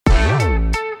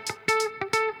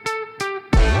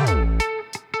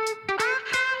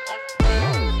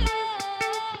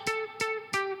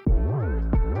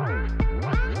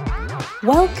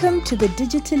Welcome to the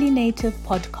Digitally Native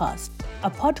Podcast,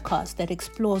 a podcast that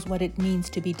explores what it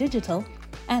means to be digital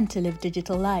and to live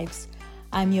digital lives.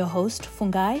 I'm your host,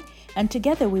 Fungai, and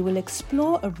together we will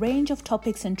explore a range of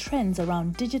topics and trends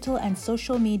around digital and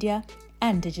social media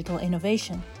and digital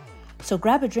innovation. So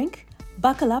grab a drink,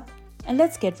 buckle up, and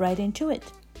let's get right into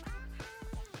it.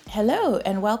 Hello,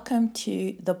 and welcome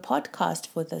to the podcast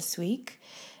for this week.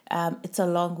 It's a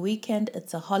long weekend,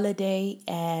 it's a holiday,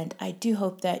 and I do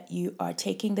hope that you are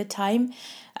taking the time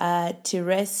to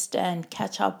rest and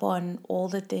catch up on all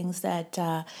the things that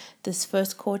this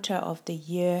first quarter of the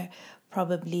year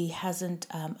probably hasn't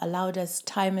allowed us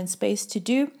time and space to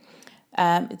do.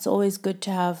 It's always good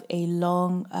to have a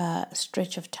long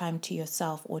stretch of time to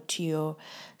yourself or to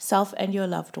yourself and your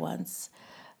loved ones.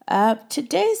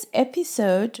 Today's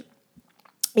episode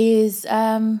is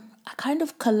a kind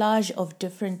of collage of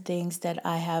different things that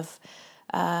I have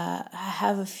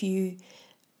a few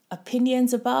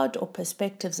opinions about or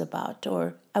perspectives about,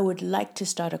 or I would like to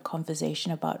start a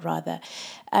conversation about rather.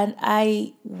 And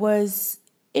I was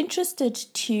interested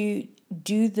to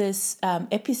do this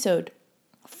episode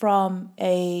from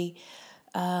a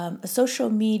social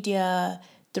media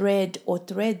thread or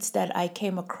threads that I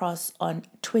came across on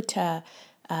Twitter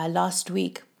last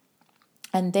week.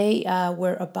 And they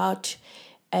were about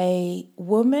a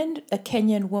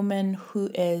Kenyan woman who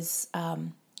is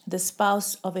the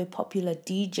spouse of a popular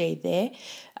DJ there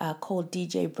called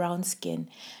DJ Brownskin.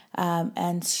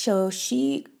 And so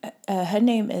her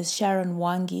name is Sharon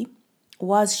Mwangi,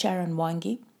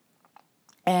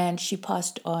 and she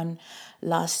passed on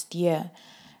last year.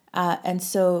 And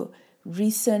so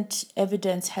recent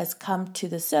evidence has come to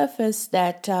the surface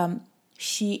that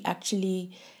she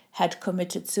actually had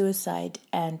committed suicide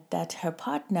and that her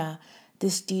partner,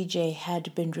 this DJ,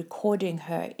 had been recording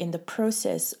her in the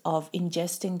process of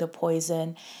ingesting the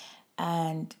poison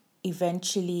and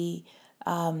eventually,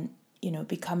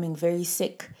 becoming very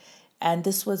sick. And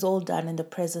this was all done in the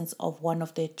presence of one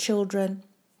of their children.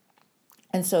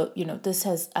 And so, this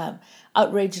has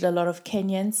outraged a lot of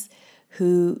Kenyans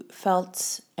who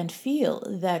felt and feel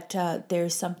that there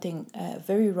is something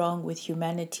very wrong with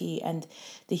humanity and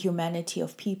the humanity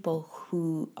of people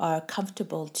who are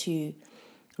comfortable to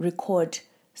record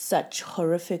such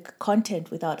horrific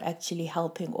content without actually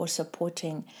helping or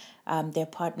supporting their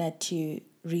partner to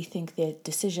rethink their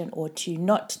decision or to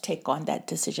not take on that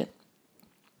decision.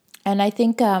 And I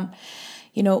think,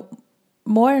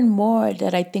 more and more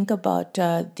that I think about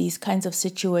these kinds of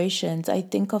situations, I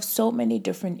think of so many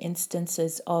different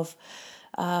instances of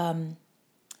the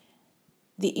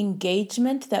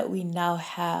engagement that we now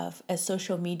have as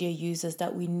social media users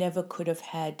that we never could have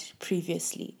had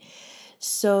previously.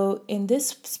 So in this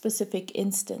specific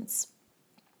instance,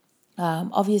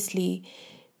 obviously,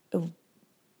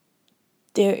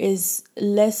 there is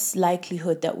less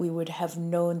likelihood that we would have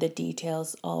known the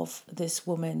details of this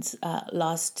woman's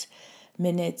last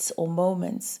minutes or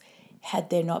moments had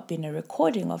there not been a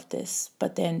recording of this.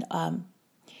 But then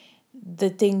the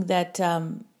thing that,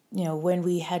 when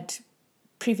we had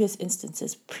previous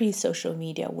instances, pre-social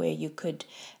media, where you could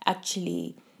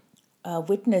actually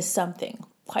witness something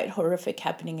quite horrific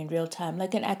happening in real time,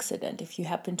 like an accident. If you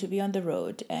happen to be on the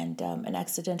road and an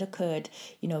accident occurred,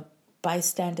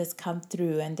 bystanders come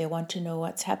through and they want to know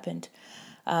what's happened.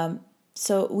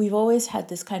 So we've always had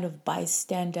this kind of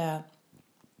bystander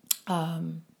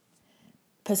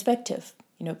perspective.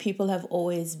 People have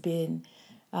always been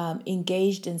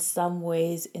engaged in some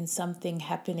ways in something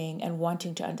happening and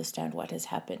wanting to understand what has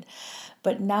happened.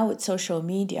 But now with social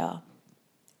media,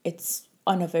 it's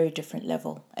on a very different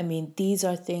level. I mean, these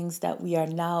are things that we are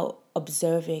now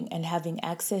observing and having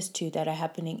access to that are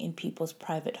happening in people's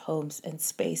private homes and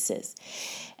spaces.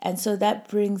 And so that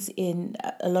brings in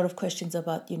a lot of questions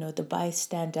about, the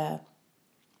bystander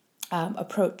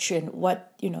approach and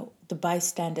what,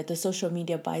 the social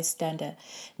media bystander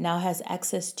now has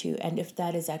access to, and if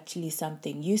that is actually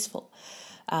something useful.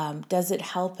 Does it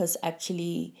help us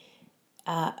actually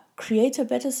create a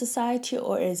better society,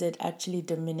 or is it actually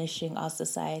diminishing our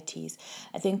societies?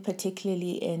 I think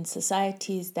particularly in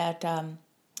societies that,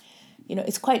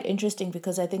 it's quite interesting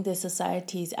because I think there's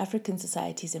societies, African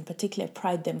societies in particular,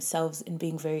 pride themselves in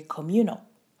being very communal.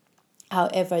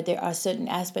 However, there are certain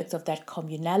aspects of that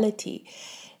communality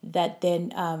that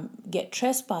then get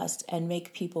trespassed and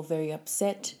make people very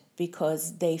upset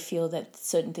because they feel that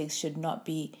certain things should not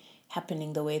be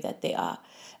happening the way that they are.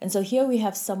 And so here we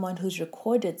have someone who's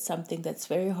recorded something that's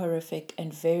very horrific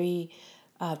and very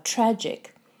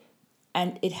tragic,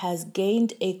 and it has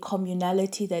gained a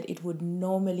communality that it would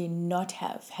normally not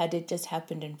have had it just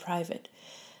happened in private.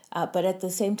 But at the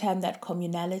same time, that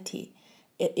communality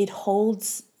it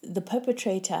holds the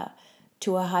perpetrator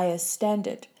to a higher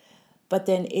standard. But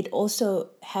then it also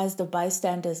has the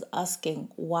bystanders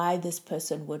asking why this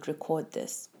person would record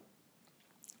this.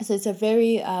 So it's a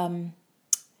very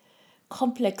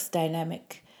complex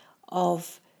dynamic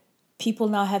of people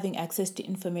now having access to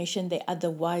information they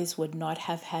otherwise would not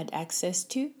have had access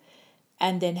to,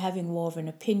 and then having more of an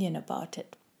opinion about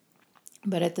it.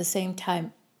 But at the same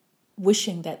time,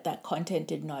 wishing that that content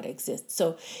did not exist.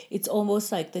 So it's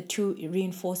almost like the two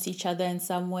reinforce each other in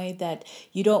some way, that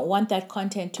you don't want that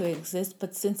content to exist,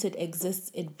 but since it exists,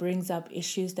 it brings up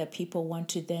issues that people want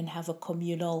to then have a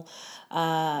communal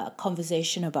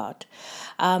conversation about.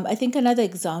 I think another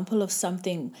example of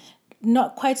something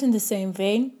not quite in the same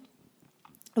vein,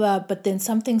 but then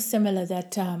something similar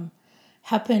that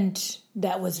happened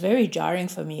that was very jarring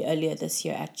for me earlier this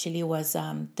year actually was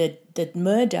the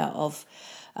murder of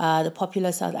the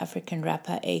popular South African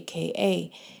rapper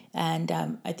AKA. And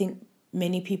I think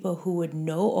many people who would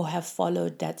know or have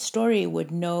followed that story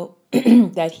would know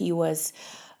that he was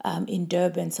in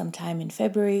Durban sometime in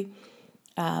February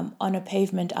on a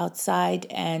pavement outside,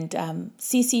 and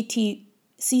CCTV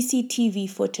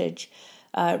footage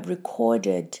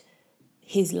recorded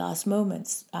his last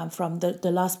moments from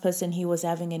the last person he was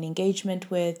having an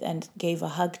engagement with and gave a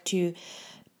hug to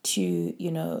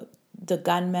the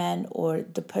gunman or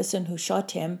the person who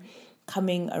shot him,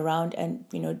 coming around and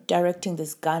directing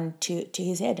this gun to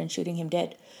his head and shooting him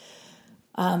dead.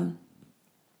 I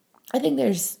think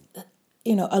there's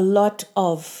a lot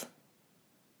of,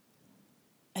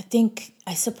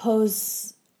 I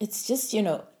suppose it's just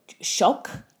shock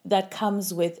that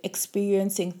comes with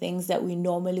experiencing things that we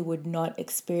normally would not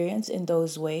experience in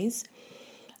those ways.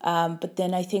 But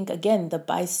then I think, again, the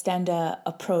bystander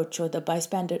approach or the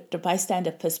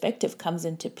bystander perspective comes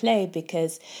into play,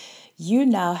 because you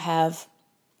now have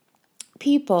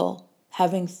people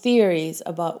having theories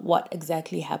about what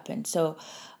exactly happened. So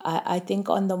I think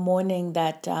on the morning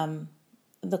that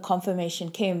the confirmation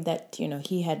came that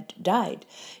he had died,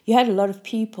 you had a lot of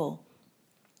people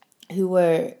who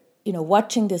were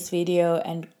watching this video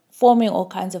and forming all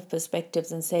kinds of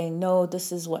perspectives and saying, no,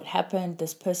 this is what happened.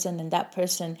 This person and that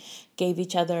person gave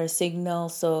each other a signal,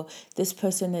 so this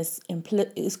person is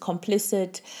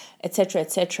complicit, etc.,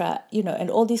 etc.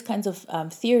 And all these kinds of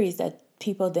theories that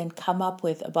people then come up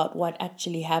with about what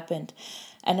actually happened.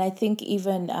 And I think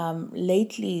even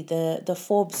lately, the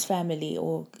Forbes family,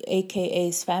 or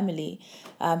AKA's family,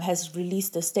 has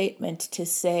released a statement to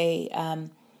say,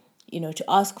 to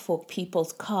ask for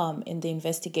people's calm in the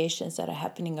investigations that are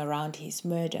happening around his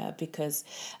murder, because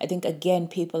I think, again,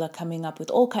 people are coming up with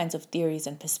all kinds of theories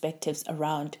and perspectives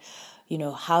around,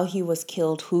 how he was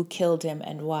killed, who killed him,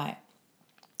 and why.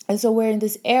 And so we're in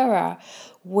this era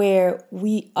where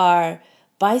we are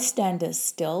bystanders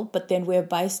still, but then we're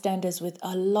bystanders with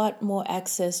a lot more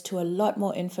access to a lot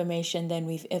more information than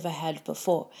we've ever had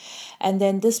before. And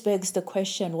then this begs the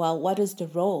question, well, what is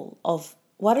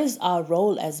our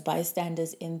role as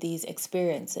bystanders in these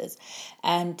experiences?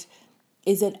 And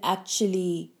is it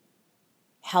actually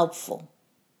helpful?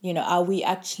 Are we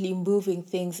actually moving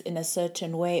things in a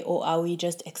certain way, or are we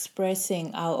just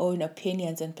expressing our own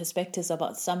opinions and perspectives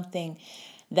about something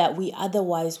that we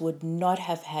otherwise would not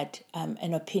have had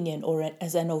an opinion or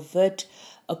as an overt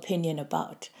opinion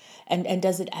about? And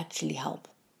does it actually help?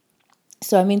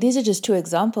 So, I mean, these are just two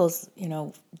examples.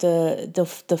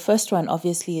 The first one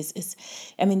obviously is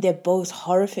they're both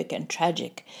horrific and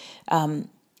tragic.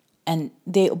 And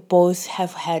they both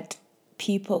have had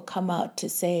people come out to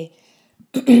say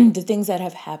the things that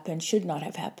have happened should not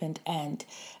have happened, and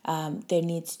there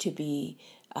needs to be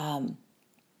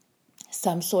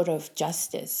some sort of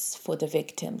justice for the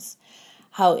victims.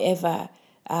 However,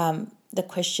 the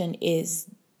question is,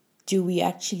 do we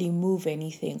actually move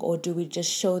anything, or do we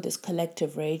just show this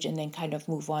collective rage and then kind of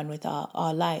move on with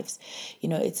our lives?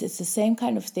 It's the same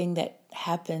kind of thing that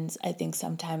happens, I think,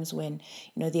 sometimes when,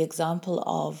 the example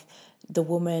of the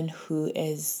woman who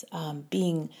is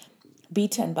being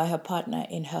beaten by her partner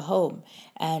in her home,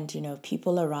 and,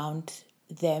 people around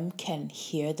them can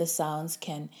hear the sounds,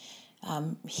 can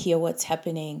hear what's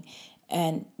happening,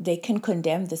 and they can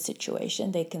condemn the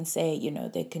situation. They can say,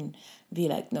 they can be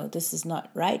like, no, this is not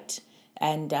right.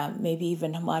 And maybe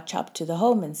even march up to the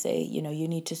home and say, you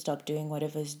need to stop doing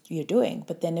whatever you're doing.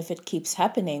 But then if it keeps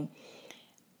happening,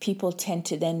 people tend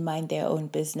to then mind their own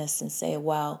business and say,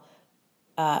 well,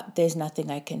 there's nothing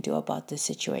I can do about this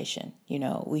situation.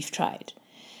 We've tried.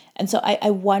 And so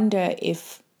I wonder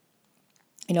if,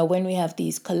 when we have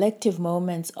these collective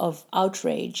moments of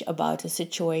outrage about a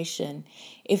situation,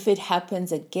 if it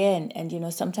happens again, and,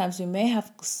 sometimes we may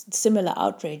have similar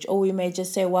outrage, or we may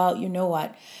just say, well, you know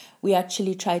what? We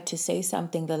actually tried to say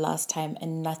something the last time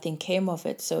and nothing came of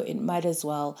it. So it might as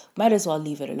well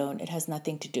leave it alone. It has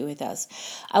nothing to do with us.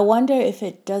 I wonder if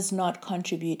it does not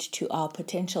contribute to our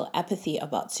potential apathy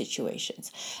about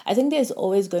situations. I think there's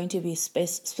always going to be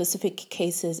specific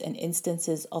cases and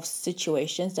instances of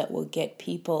situations that will get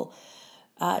people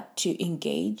to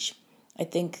engage. I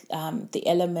think the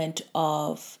element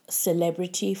of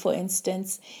celebrity, for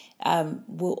instance,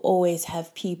 will always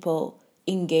have people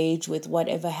engage with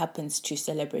whatever happens to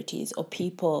celebrities or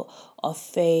people of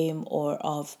fame or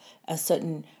of a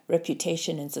certain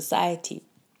reputation in society,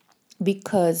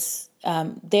 because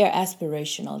they're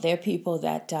aspirational. They're people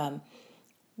that a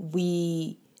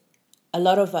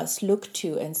lot of us look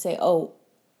to and say, oh,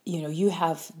 you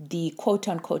have the quote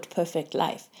unquote perfect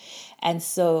life. And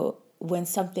so when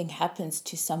something happens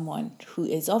to someone who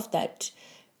is of that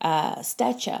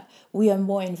stature, we are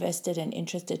more invested and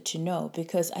interested to know,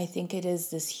 because I think it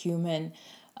is this human,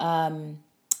 what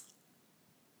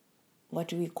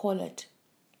do we call it?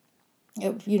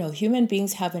 Human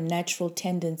beings have a natural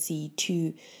tendency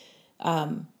to,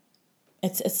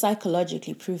 it's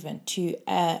psychologically proven, to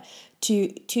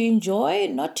enjoy,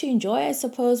 not to enjoy, I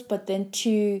suppose, but then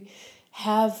to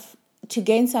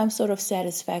gain some sort of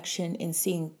satisfaction in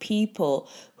seeing people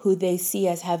who they see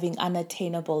as having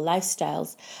unattainable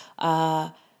lifestyles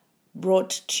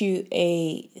brought to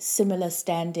a similar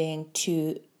standing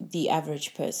to the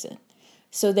average person.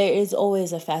 So there is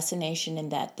always a fascination in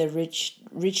that, the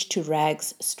rich to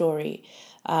rags story,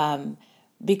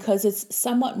 because it's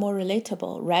somewhat more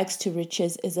relatable. Rags to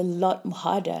riches is a lot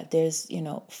harder. There's,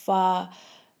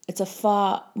 it's a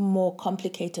far more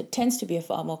complicated, tends to be a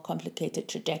far more complicated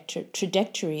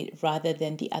trajectory rather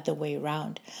than the other way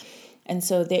around. And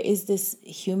so there is this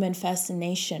human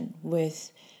fascination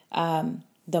with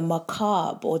the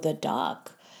macabre or the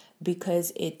dark,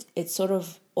 because it sort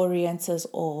of orients us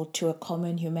all to a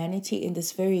common humanity in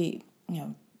this very,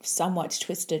 somewhat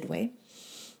twisted way.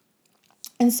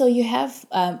 And so you have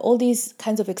all these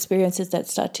kinds of experiences that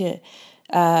start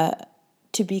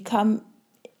to become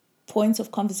points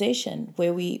of conversation,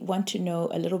 where we want to know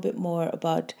a little bit more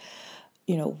about,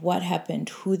 what happened,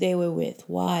 who they were with,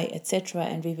 why, etc.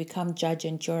 And we become judge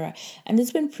and juror. And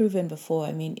it's been proven before.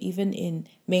 I mean, even in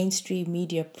mainstream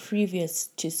media previous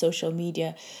to social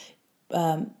media,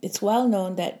 it's well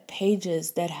known that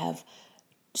pages that have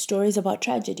stories about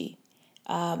tragedy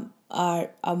are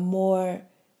more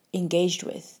engaged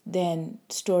with than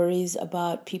stories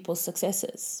about people's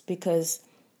successes, because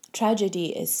tragedy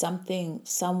is something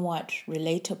somewhat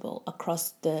relatable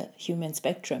across the human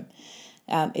spectrum.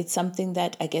 It's something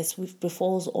that I guess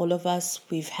befalls all of us.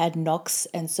 We've had knocks,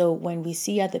 and so when we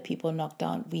see other people knocked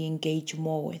down, we engage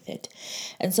more with it.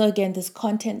 And so again, this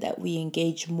content that we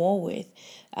engage more with,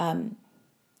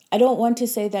 I don't want to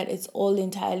say that it's all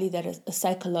entirely that a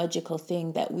psychological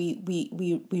thing, that we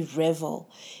revel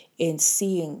in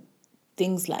seeing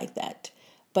things like that,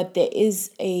 but there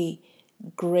is a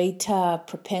greater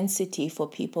propensity for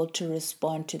people to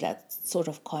respond to that sort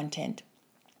of content.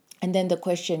 And then the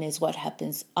question is, what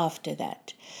happens after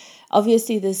that?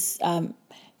 Obviously, this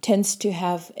tends to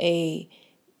have a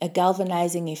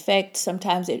galvanizing effect.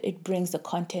 Sometimes it brings the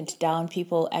content down.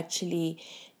 People actually,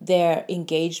 their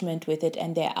engagement with it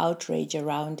and their outrage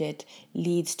around it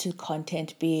leads to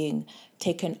content being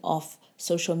taken off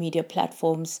social media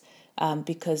platforms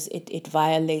because it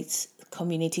violates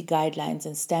community guidelines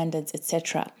and standards,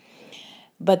 etc.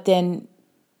 But then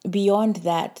beyond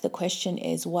that, the question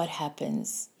is, what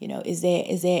happens? Is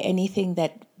there anything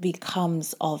that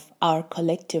becomes of our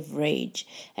collective rage,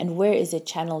 and where is it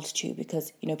channeled to?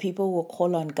 Because people will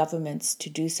call on governments to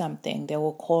do something, they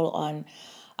will call on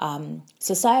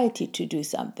society to do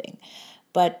something,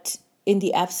 but in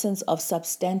the absence of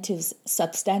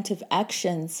substantive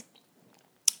actions,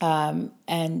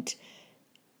 and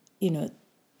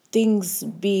things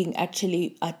being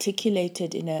actually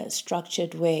articulated in a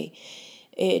structured way,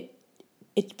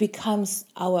 it becomes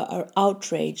our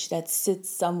outrage that sits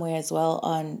somewhere as well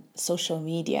on social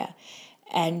media.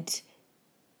 And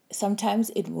sometimes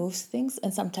it moves things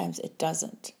and sometimes it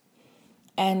doesn't.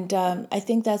 And I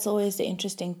think that's always the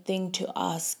interesting thing to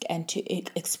ask and to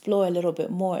explore a little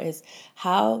bit more, is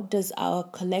how does our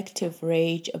collective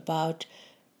rage about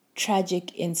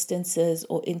tragic instances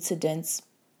or incidents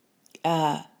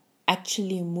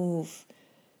actually move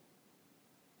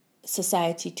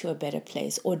society to a better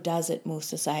place, or does it move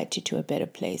society to a better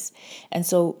place? And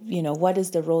so, what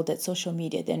is the role that social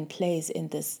media then plays in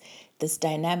this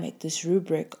dynamic, this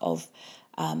rubric of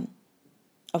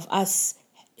us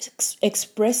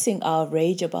expressing our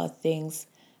rage about things,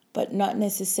 but not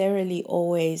necessarily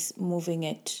always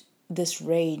moving this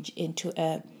rage into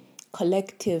a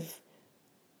collective,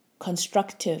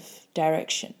 constructive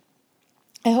direction.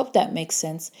 I hope that makes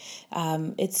sense.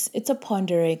 It's a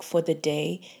pondering for the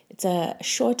day. It's a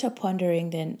shorter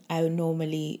pondering than I would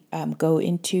normally go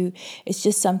into. It's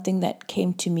just something that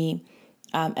came to me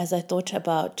as I thought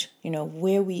about,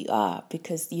 where we are,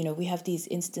 because, we have these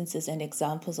instances and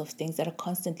examples of things that are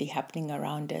constantly happening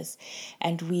around us.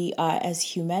 And we are, as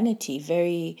humanity,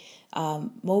 very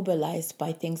mobilized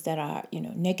by things that are,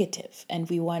 negative, and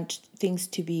we want things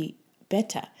to be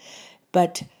better.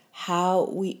 But how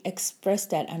we express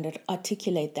that and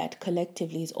articulate that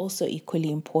collectively is also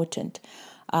equally important.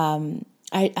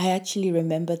 I actually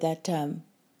remember that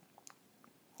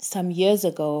some years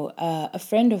ago, a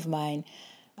friend of mine,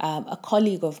 a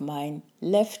colleague of mine,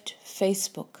 left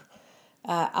Facebook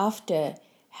after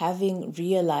having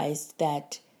realized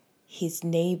that his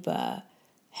neighbor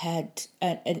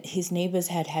his neighbors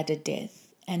had had a death,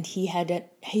 and he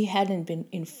hadn't been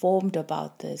informed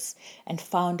about this and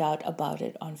found out about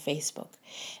it on Facebook,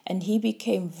 and he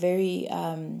became very,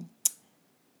 I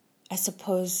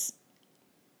suppose,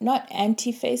 not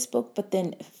anti-Facebook, but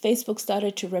then Facebook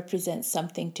started to represent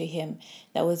something to him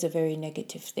that was a very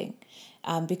negative thing,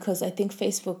 because I think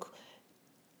Facebook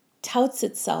touts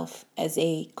itself as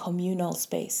a communal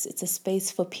space. It's a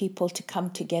space for people to come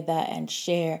together and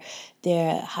share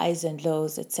their highs and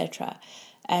lows, etc.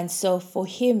 And so for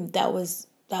him, that was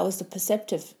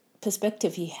the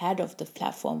perspective he had of the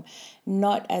platform,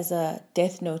 not as a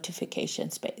death notification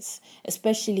space,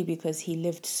 especially because he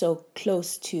lived so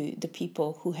close to the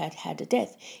people who had had a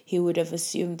death. He would have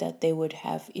assumed that they would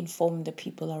have informed the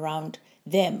people around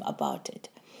them about it.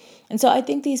 And so I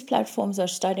think these platforms are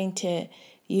starting to,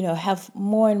 have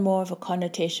more and more of a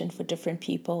connotation for different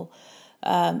people,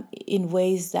 in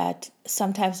ways that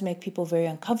sometimes make people very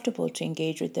uncomfortable to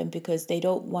engage with them, because they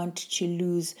don't want to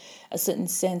lose a certain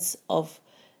sense of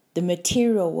the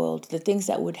material world, the things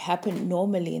that would happen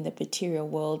normally in the material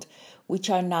world, which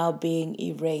are now being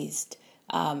erased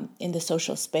in the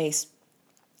social space.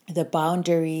 The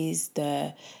boundaries,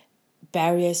 the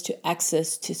barriers to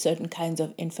access to certain kinds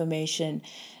of information,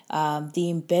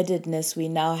 the embeddedness we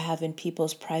now have in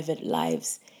people's private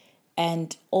lives,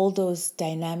 and all those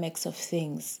dynamics of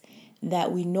things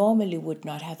that we normally would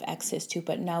not have access to.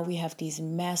 But now we have these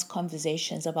mass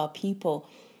conversations about people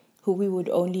who we would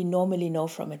only normally know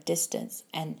from a distance.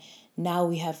 And now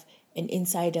we have an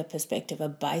insider perspective, a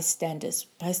bystander's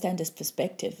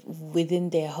perspective within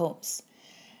their homes.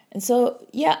 And so,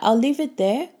 yeah, I'll leave it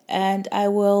there, and I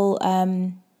will,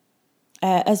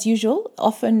 as usual,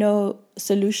 offer no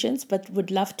solutions, but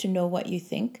would love to know what you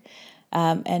think,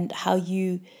 and how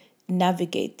you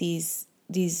navigate these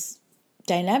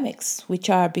dynamics, which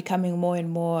are becoming more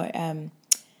and more,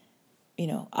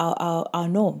 our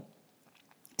norm.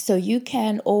 So you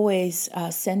can always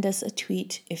send us a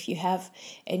tweet if you have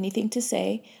anything to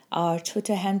say. Our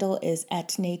Twitter handle is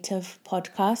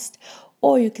 @NativePodcast,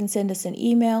 or you can send us an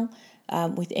email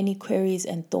with any queries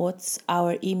and thoughts.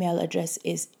 Our email address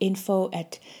is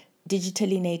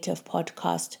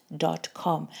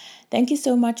info@digitallynativepodcast.com. Thank you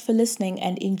so much for listening,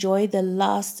 and enjoy the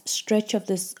last stretch of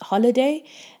this holiday.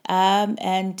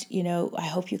 And, I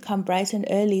hope you come bright and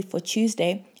early for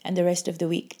Tuesday and the rest of the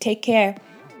week. Take care.